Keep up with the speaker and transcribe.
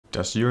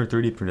Does your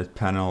 3D printed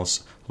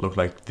panels look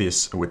like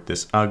this with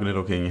this ugly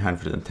looking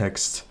handwritten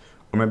text?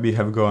 Or maybe you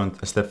have gone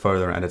a step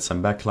further and added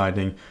some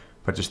backlighting,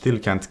 but you still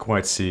can't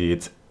quite see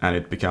it and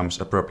it becomes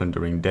a problem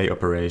during day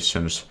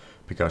operations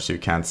because you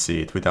can't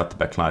see it without the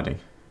backlighting.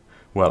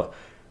 Well,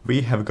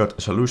 we have got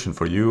a solution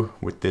for you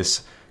with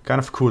this kind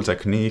of cool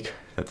technique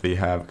that we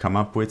have come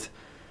up with,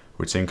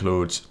 which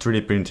includes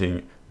 3D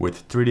printing with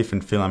 3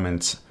 different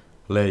filaments,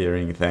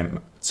 layering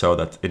them so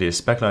that it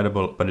is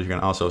backlightable, but you can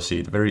also see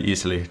it very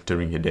easily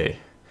during the day.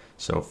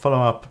 So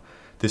follow up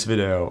this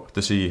video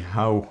to see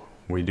how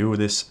we do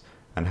this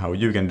and how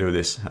you can do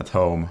this at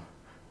home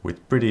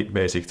with pretty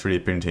basic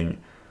 3D printing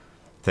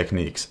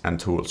techniques and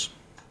tools.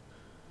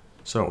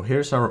 So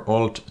here's our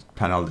old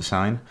panel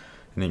design,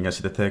 and you can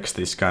see the text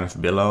is kind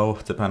of below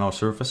the panel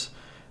surface,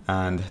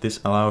 and this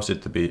allows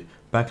it to be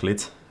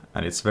backlit,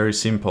 and it's very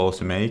simple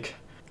to make,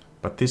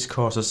 but this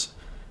causes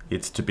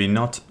it to be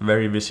not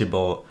very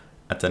visible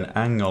at an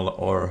angle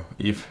or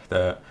if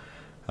the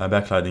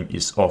backlighting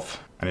is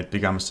off, and it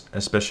becomes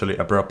especially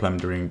a problem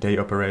during day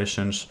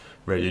operations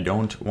where you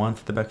don't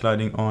want the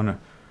backlighting on,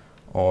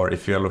 or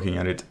if you're looking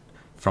at it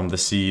from the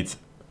seat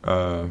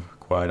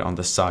quite on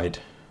the side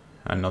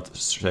and not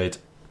straight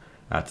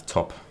at the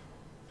top.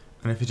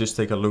 And if you just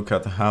take a look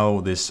at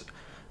how this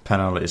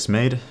panel is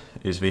made,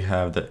 is we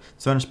have the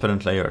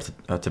transparent layer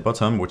at the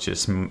bottom, which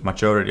is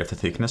majority of the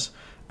thickness,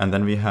 and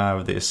then we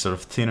have this sort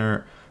of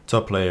thinner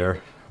top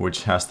layer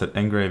which has the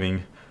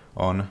engraving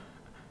on,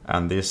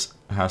 and this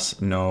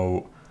has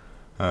no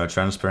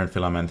transparent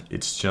filament,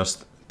 it's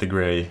just the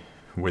gray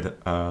with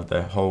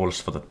the holes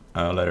for the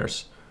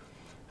letters,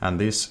 and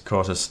this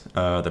causes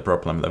the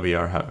problem that we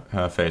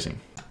are facing.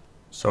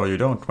 So you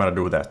don't want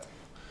to do that.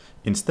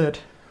 Instead,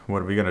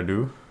 what we're gonna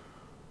do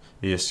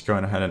is go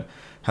ahead and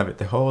have it,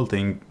 the whole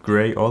thing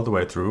gray all the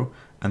way through,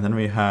 and then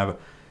we have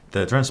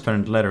the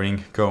transparent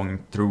lettering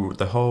going through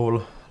the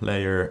whole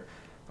layer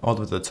all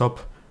the way to the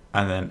top,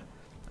 and then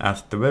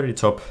at the very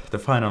top the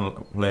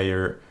final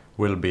layer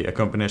will be a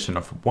combination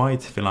of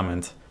white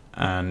filament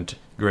and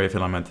gray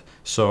filament,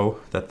 so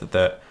that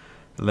the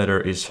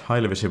letter is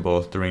highly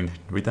visible during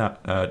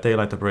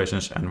daylight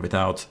operations and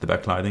without the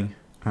backlighting.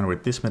 And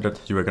with this method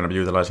you are going to be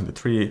utilizing the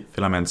 3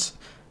 filaments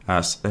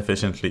as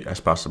efficiently as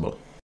possible.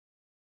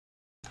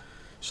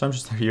 So I'm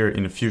just here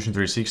in Fusion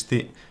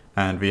 360,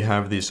 and we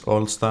have these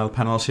old style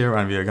panels here,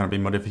 and we are going to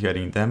be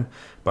modifying them.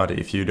 But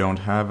if you don't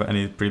have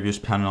any previous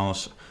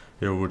panels,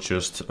 you would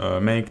just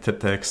make the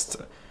text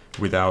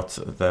without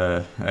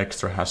the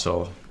extra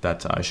hassle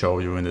that I show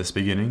you in this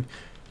beginning.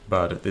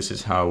 But this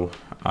is how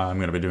I'm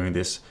going to be doing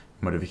this,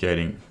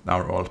 modifying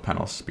our old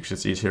panels, because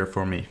it's easier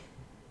for me.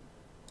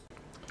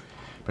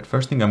 But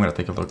first thing I'm going to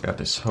take a look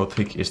at is how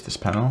thick is this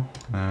panel,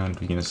 and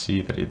we can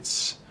see that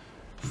it's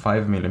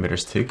 5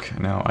 millimeters thick.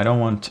 Now I don't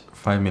want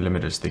 5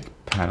 millimeters thick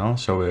panel,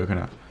 so we're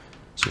gonna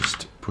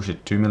just push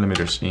it 2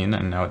 millimeters in,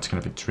 and now it's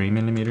gonna be 3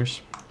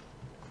 millimeters,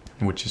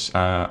 which is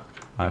I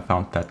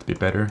found that to be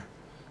better,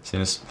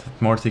 since the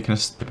more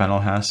thickness the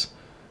panel has,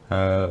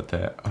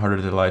 the harder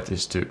the light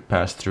is to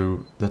pass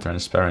through the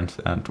transparent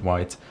and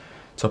white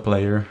top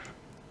layer,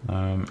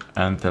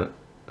 and the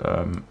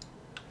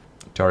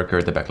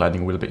darker the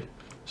backlighting will be.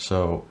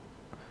 So,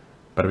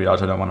 but we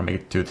also don't want to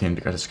make it too thin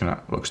because it's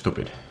gonna look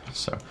stupid.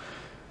 So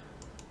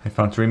I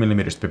found 3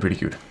 millimeters to be pretty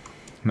good.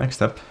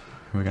 Next up,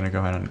 we're gonna go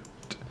ahead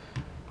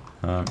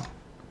and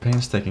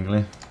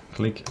painstakingly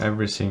click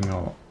every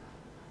single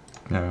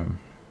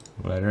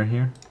letter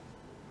here.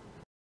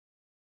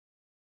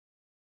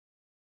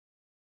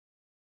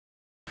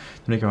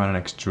 Then we go ahead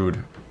and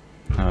extrude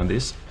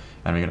this,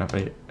 and we're gonna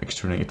be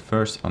extruding it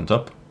first on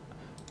top,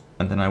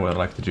 and then what I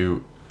like to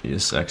do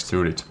is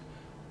extrude it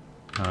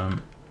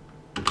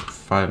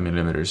 5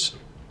 millimeters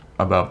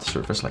above the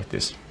surface like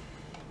this.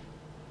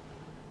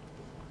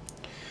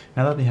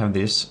 Now that we have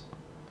this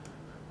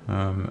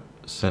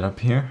set up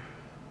here,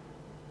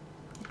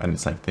 and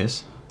it's like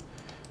this,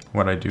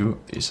 what I do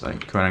is I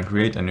go and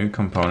create a new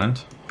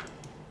component,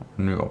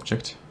 a new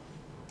object,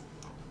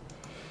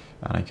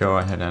 and I go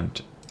ahead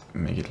and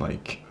make it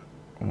like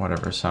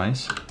whatever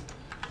size.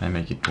 I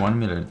make it 1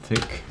 millimeter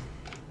thick,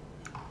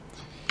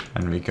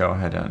 and we go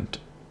ahead and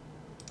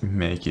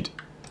make it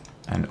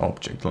an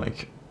object,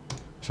 like,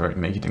 sorry,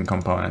 make it in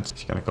components.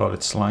 It's gonna call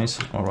it slice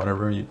or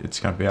whatever, it's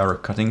gonna be our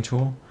cutting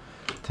tool.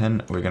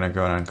 Then we're gonna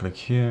go and click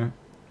here,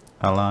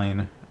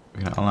 align,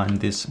 we're gonna align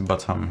this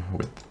bottom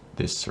with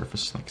this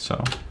surface like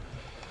so.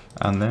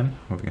 And then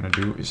what we're gonna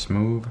do is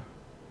move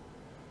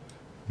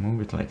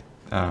it like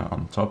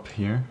on top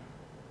here,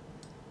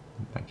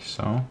 like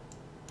so.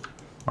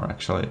 Or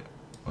actually,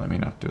 let me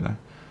not do that.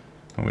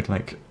 Move it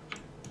like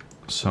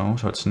so,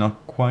 so it's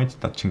not quite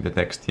touching the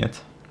text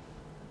yet.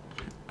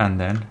 And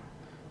then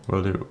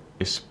what we'll do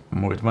is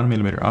move it 1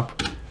 millimeter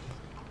up.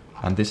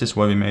 And this is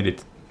why we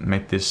made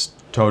this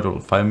total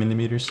 5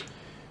 millimeters.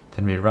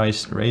 Then we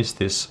raise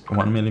this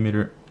 1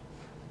 millimeter,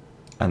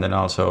 and then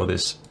also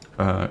this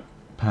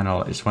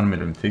panel is 1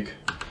 millimeter thick.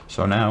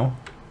 So now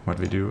what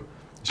we do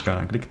is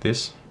gonna click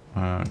this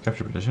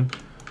capture position,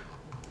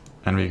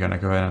 and we're gonna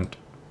go ahead and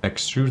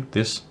extrude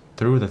this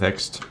through the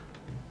text.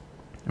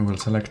 And we'll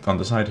select on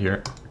the side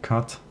here,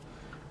 cut,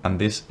 and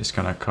this is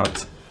gonna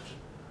cut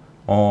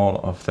all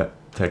of the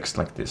text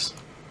like this.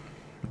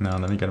 Now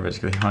then we can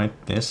basically hide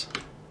this.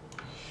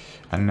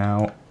 And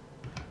now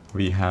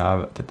we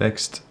have the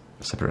text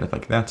separated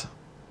like that.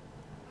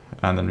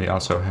 And then we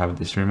also have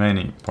this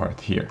remaining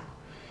part here.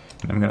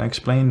 And I'm gonna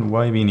explain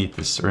why we need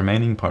this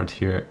remaining part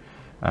here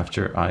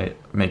after I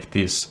make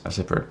this a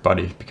separate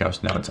body,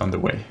 because now it's on the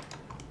way.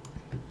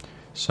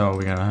 So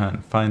we're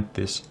gonna find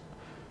this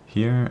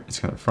here. It's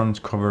gonna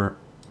front cover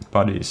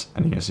bodies,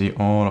 and you can see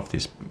all of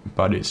these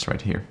bodies right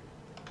here.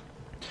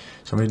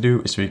 So what we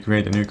do is we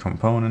create a new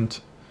component.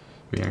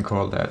 We can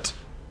call that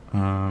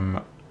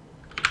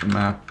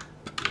map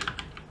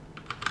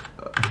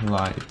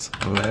light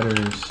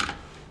letters,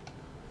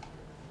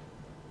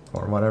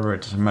 or whatever,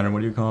 it doesn't matter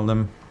what you call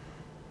them.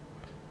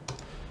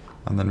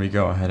 And then we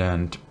go ahead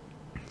and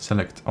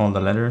select all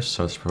the letters,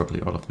 so it's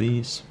probably all of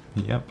these.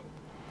 Yep.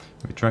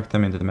 We drag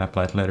them into the map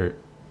light letter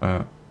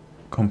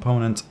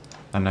component,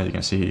 and now you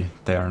can see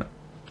they are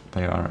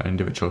an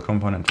individual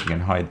component. We can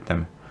hide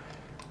them,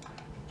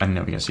 and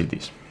now we can see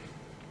these.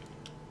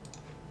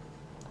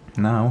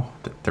 Now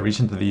the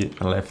reason that we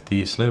left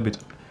these a little bit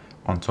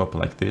on top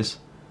like this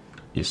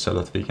is so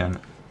that we can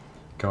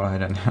go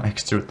ahead and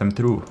extrude them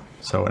through.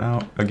 So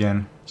now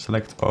again,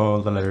 select all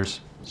the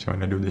letters. So I'm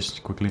gonna do this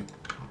quickly.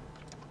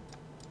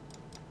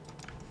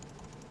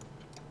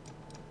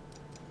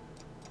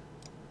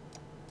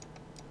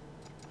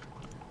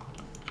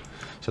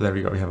 So there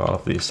we go, we have all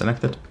of these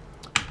selected.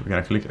 We're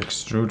gonna click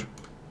extrude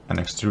and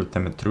extrude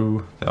them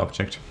through the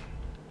object.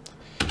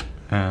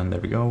 And there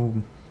we go,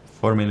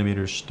 4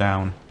 millimeters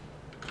down.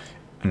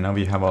 And now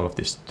we have all of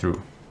this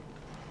through.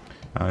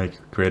 I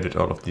created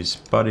all of these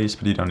bodies,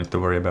 but you don't need to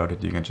worry about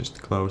it. You can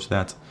just close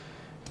that,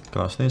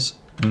 close this.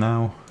 And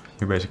now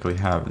you basically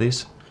have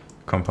this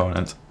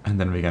component, and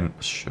then we can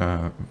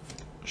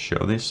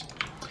show this.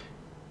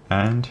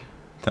 And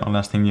the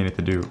last thing you need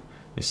to do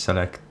is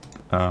select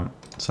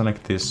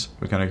this.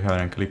 We're gonna go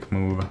ahead and click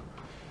move,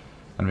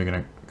 and we're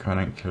gonna go ahead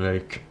and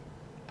click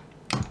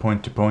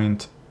point to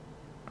point,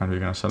 and we're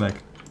gonna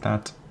select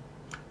that,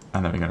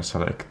 and then we're gonna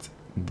select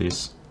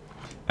this,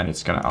 and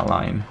it's gonna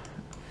align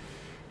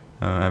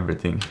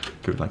everything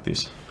good like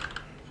this.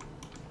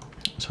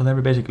 So there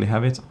we basically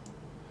have it.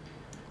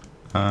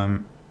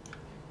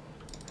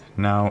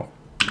 Now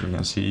we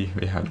can see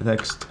we have the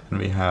text and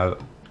we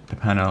have the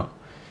panel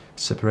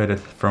separated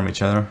from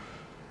each other,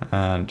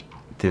 and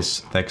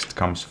this text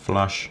comes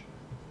flush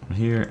on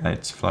here, and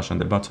it's flush on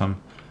the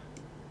bottom.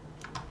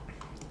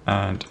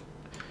 And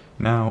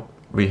now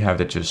we have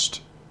to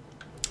just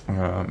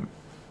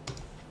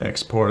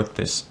export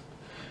this,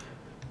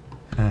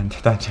 and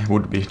that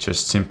would be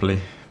just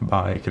simply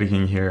by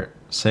clicking here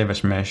save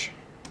as mesh,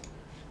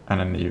 and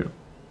then you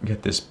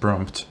get this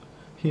prompt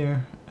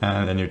here,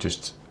 and then you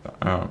just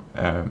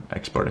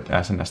export it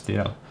as an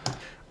STL.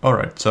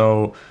 Alright,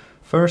 so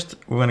first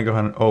we're gonna go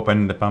ahead and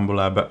open the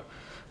BambuLab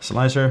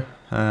slicer,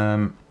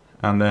 and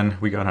then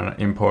we go ahead and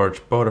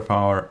import both of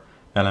our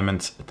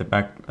elements, the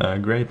back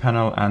gray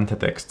panel and the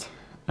text.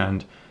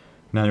 And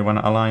now you want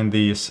to align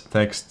these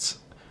texts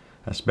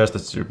as best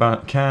as you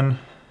can,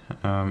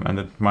 and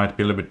it might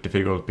be a little bit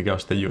difficult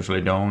because they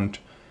usually don't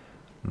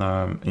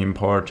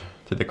import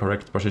to the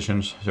correct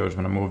positions, so you just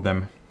want to move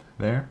them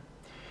there.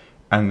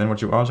 And then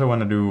what you also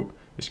want to do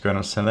is go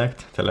and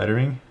select the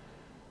lettering,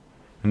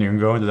 and you can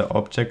go into the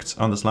objects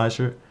on the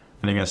slicer,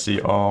 and you can see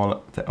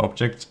all the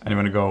objects, and you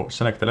want to go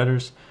select the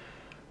letters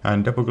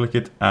and double click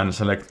it and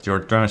select your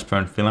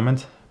transparent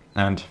filament.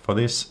 And for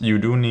this you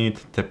do need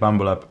the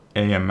BambuLab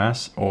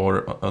AMS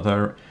or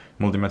other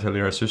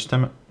multi-material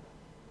system,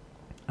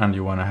 and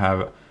you want to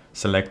have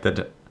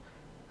selected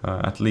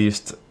at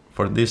least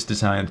for this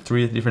design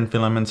 3 different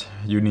filaments.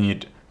 You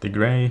need the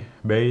gray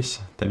base,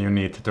 then you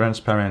need the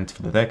transparent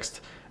for the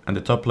text, and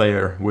the top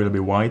layer will be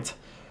white.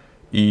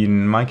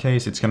 In my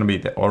case it's gonna be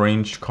the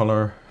orange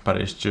color,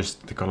 but it's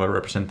just the color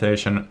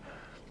representation,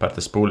 but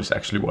the spool is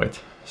actually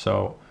white.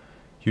 So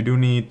you do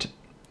need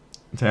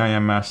the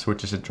IMS,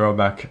 which is a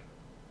drawback.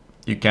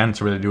 You can't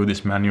really do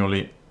this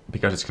manually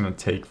because it's gonna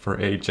take for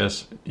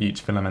ages.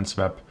 Each filament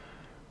swap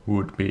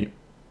would be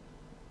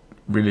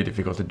really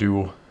difficult to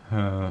do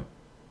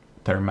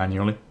there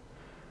manually.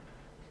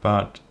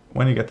 But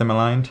when you get them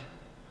aligned,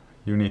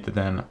 you need to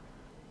then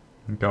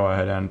go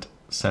ahead and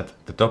set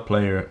the top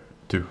layer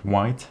to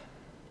white.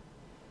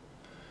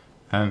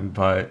 And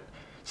by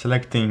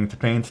selecting the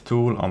paint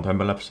tool on the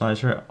BambuLab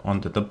slicer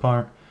on the top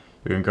bar,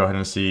 you can go ahead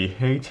and see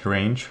height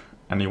range,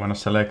 and you want to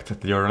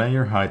select your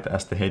layer height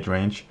as the height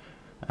range,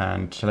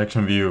 and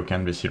selection view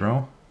can be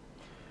 0.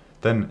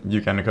 Then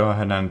you can go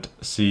ahead and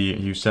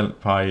see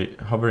by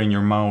hovering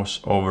your mouse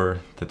over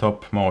the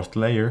topmost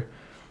layer,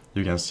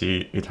 you can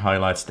see it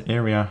highlights the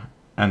area,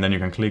 and then you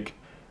can click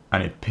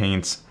and it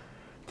paints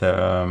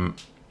the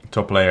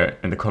top layer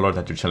in the color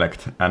that you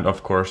select. And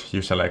of course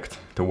you select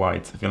the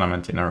white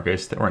filament, in our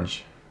case the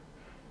orange.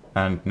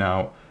 And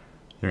now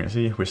you can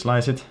see we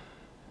slice it,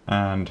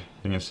 and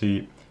you can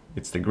see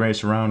it's the gray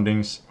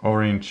surroundings,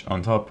 orange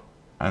on top,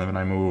 and when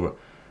I move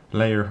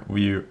layer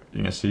view,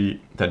 you can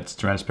see that it's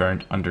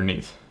transparent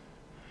underneath.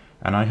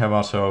 And I have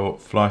also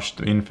flush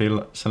to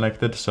infill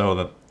selected, so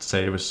that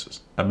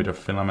saves a bit of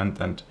filament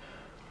and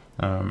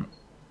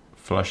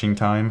flushing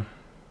time.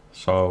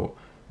 So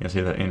you can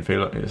see the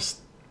infill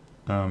is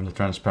the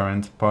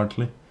transparent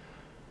partly.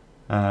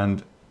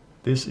 And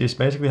this is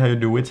basically how you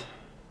do it.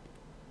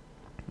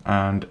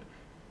 And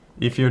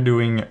if you're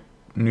doing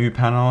new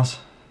panels,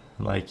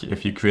 like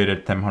if you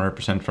created them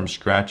 100% from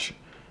scratch,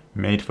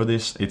 made for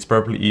this, it's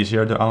probably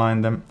easier to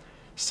align them,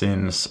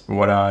 since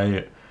what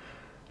I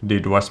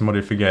did was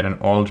modify an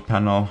old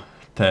panel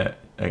to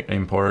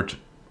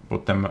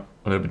put them a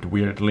little bit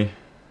weirdly,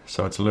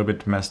 so it's a little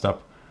bit messed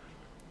up.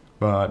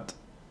 But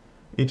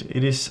it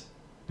is,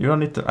 you don't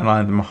need to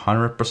align them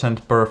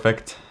 100%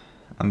 perfect,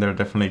 and they're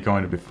definitely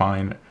going to be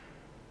fine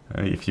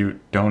if you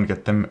don't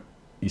get them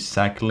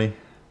exactly.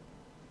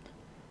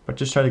 But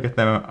just try to get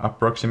them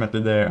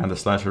approximately there, and the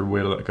slicer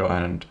will go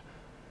ahead and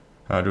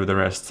do the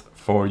rest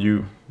for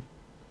you.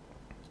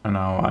 And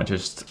now I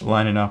just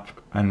line it up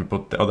and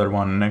put the other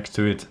one next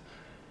to it,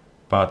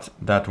 but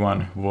that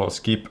one will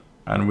skip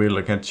and we'll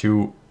look at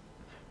you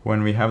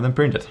when we have them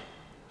printed.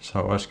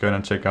 So let's go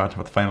and check out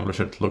what the final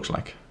result looks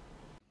like.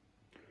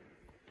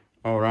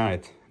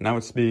 Alright, now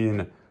it's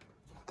been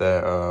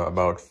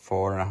about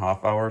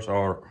 4.5 hours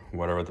or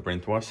whatever the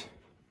print was.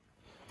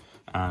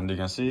 And you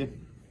can see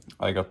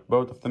I got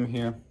both of them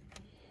here,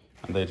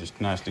 and they just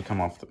nicely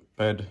come off the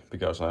bed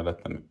because I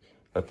let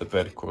the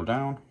bed cool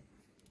down.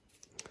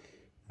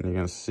 And you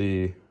can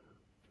see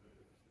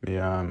me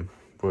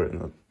put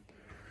it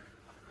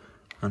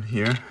on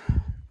here.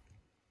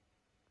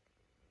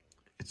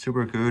 It's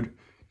super good.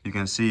 You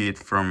can see it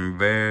from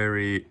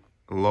very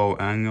low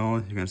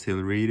angle. You can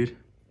still read it,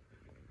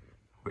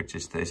 which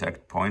is the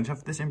exact point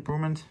of this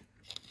improvement.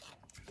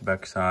 The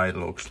back side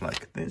looks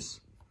like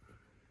this.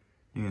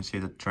 You can see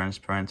the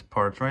transparent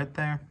part right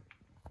there.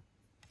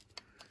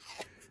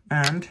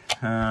 And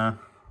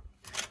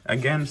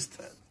against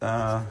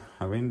a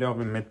window,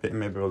 we may be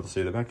able to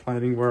see the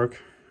backlighting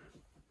work.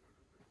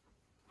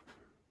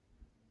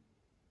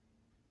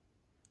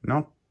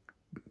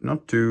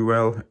 Not too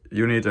well.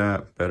 You need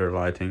a better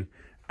lighting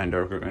and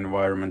darker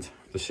environment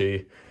to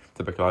see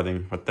the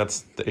backlighting, but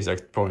that's the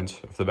exact point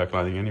of the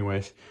backlighting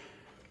anyways.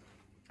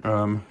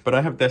 But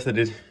I have tested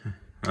it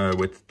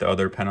with the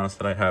other panels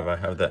that I have. I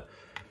have the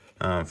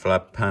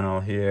flap panel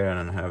here,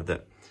 and I have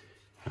the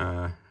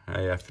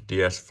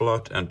AFDS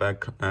float and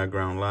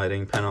background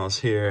lighting panels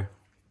here.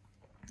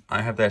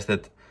 I have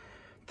tested.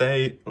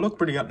 They look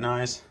pretty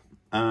nice,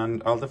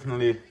 and I'll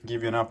definitely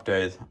give you an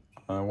update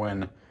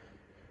when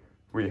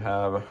we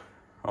have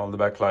all the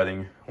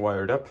backlighting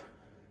wired up.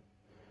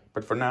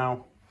 But for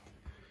now,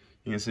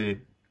 you can see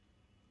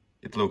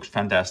it looks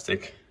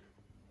fantastic,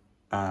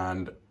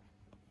 and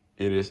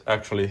it is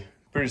actually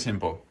pretty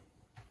simple.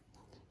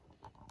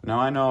 Now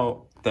I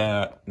know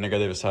the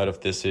negative side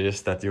of this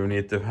is that you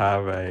need to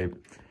have a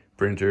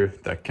printer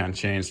that can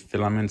change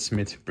filaments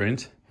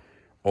mid-print,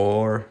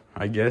 or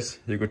I guess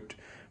you could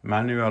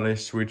manually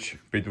switch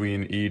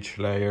between each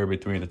layer,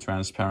 between the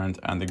transparent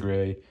and the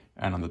gray,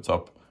 and on the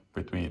top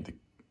between the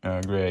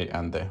gray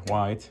and the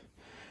white.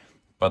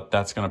 But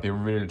that's gonna be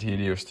really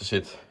tedious to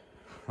sit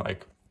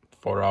like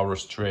 4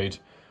 hours straight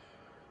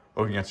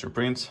looking at your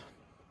prints.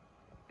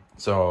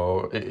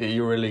 So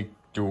you really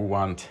do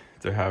want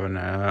to have an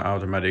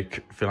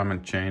automatic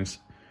filament change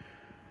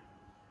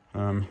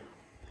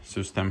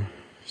system,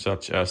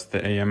 such as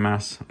the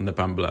AMS and the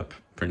BambuLab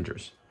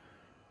printers.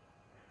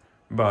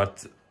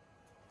 But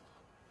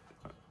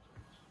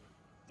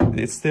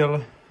it's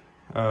still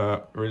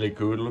really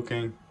good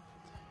looking,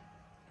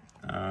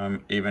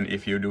 even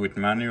if you do it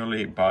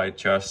manually by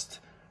just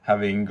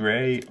having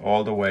gray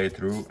all the way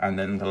through, and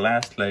then the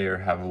last layer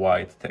have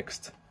white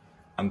text.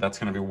 And that's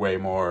going to be way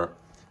more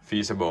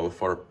feasible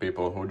for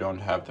people who don't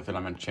have the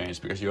filament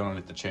changed, because you only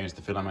need to change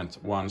the filament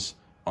once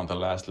on the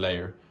last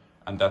layer.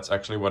 And that's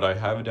actually what I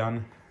have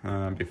done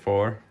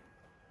before.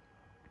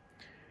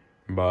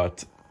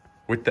 But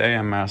with the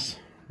AMS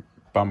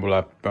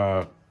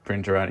BambuLab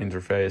printer and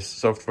interface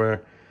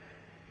software,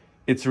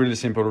 it's really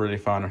simple, really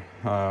fun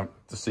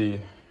to see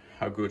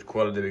how good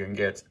quality we can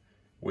get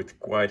with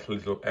quite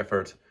little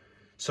effort.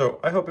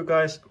 So I hope you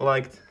guys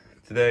liked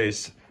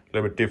today's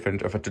little bit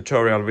different of a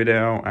tutorial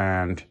video,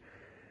 and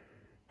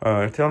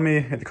tell me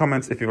in the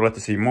comments if you would like to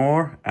see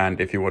more,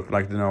 and if you would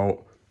like to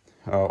know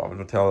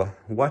tell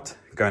what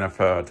kind of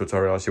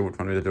tutorials you would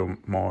want me to do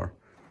more.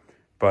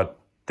 But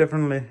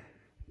definitely,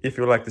 if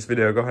you like this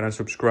video, go ahead and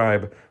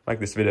subscribe, like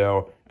this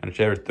video, and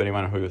share it to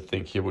anyone who you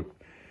think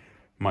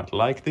might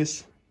like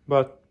this.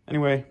 But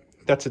anyway,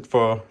 that's it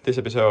for this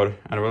episode,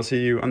 and we'll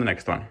see you on the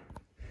next one.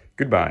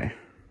 Goodbye.